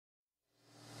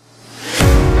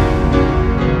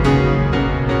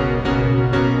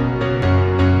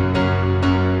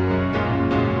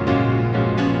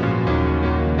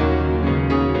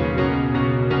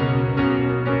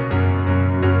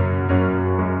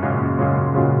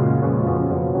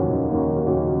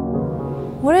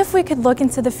if we could look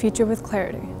into the future with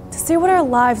clarity, to see what our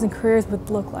lives and careers would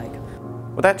look like?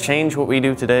 Would that change what we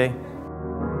do today?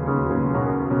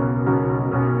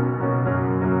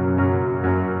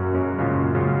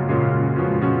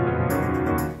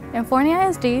 In Forney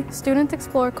ISD, students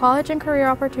explore college and career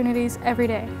opportunities every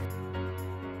day.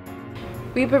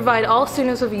 We provide all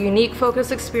students with a unique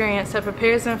focused experience that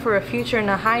prepares them for a future in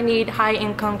a high-need,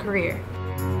 high-income career.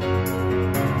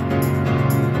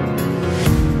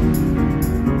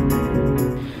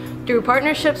 Through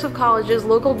partnerships with colleges,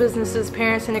 local businesses,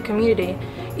 parents, and the community,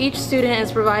 each student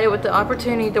is provided with the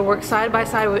opportunity to work side by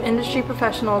side with industry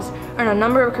professionals, earn a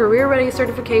number of career-ready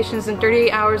certifications, and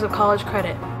 38 hours of college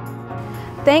credit.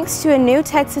 Thanks to a new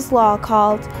Texas law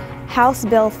called House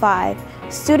Bill 5,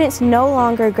 students no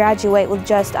longer graduate with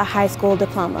just a high school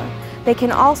diploma. They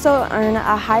can also earn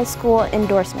a high school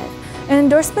endorsement. An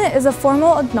endorsement is a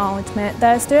formal acknowledgement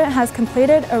that a student has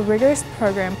completed a rigorous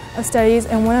program of studies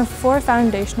in one of 4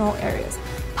 foundational areas: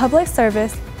 public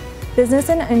service, business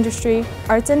and industry,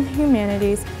 arts and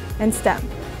humanities, and STEM,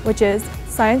 which is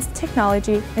science,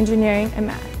 technology, engineering, and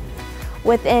math.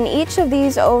 Within each of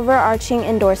these overarching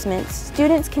endorsements,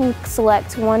 students can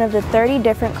select one of the 30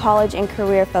 different college and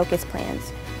career focus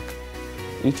plans.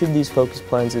 Each of these focus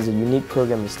plans is a unique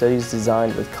program of studies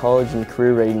designed with college and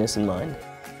career readiness in mind.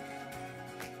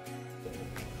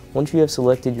 Once you have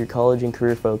selected your college and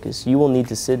career focus, you will need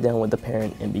to sit down with a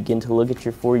parent and begin to look at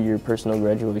your 4-year personal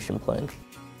graduation plan.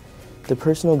 The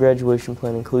personal graduation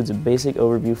plan includes a basic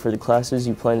overview for the classes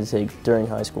you plan to take during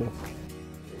high school.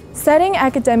 Setting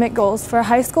academic goals for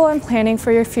high school and planning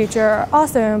for your future are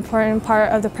also an important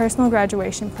part of the personal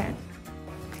graduation plan.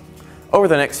 Over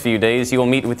the next few days, you will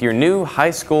meet with your new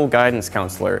high school guidance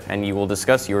counselor and you will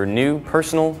discuss your new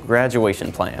personal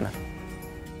graduation plan.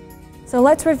 So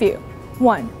let's review.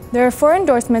 1. There are 4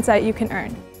 endorsements that you can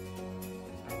earn.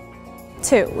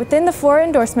 2. Within the 4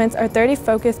 endorsements are 30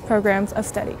 focused programs of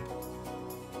study.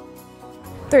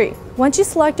 3. Once you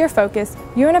select your focus,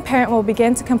 you and a parent will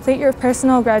begin to complete your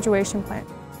personal graduation plan.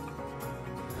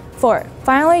 4.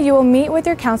 Finally, you will meet with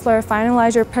your counselor to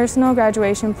finalize your personal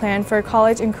graduation plan for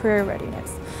college and career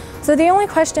readiness. So the only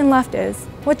question left is,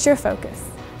 what's your focus?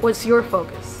 What's your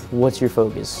focus? What's your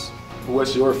focus?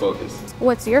 What's your focus?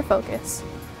 What's your focus?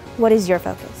 What is your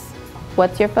focus?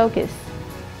 What's your focus?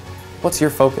 What's your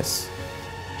focus?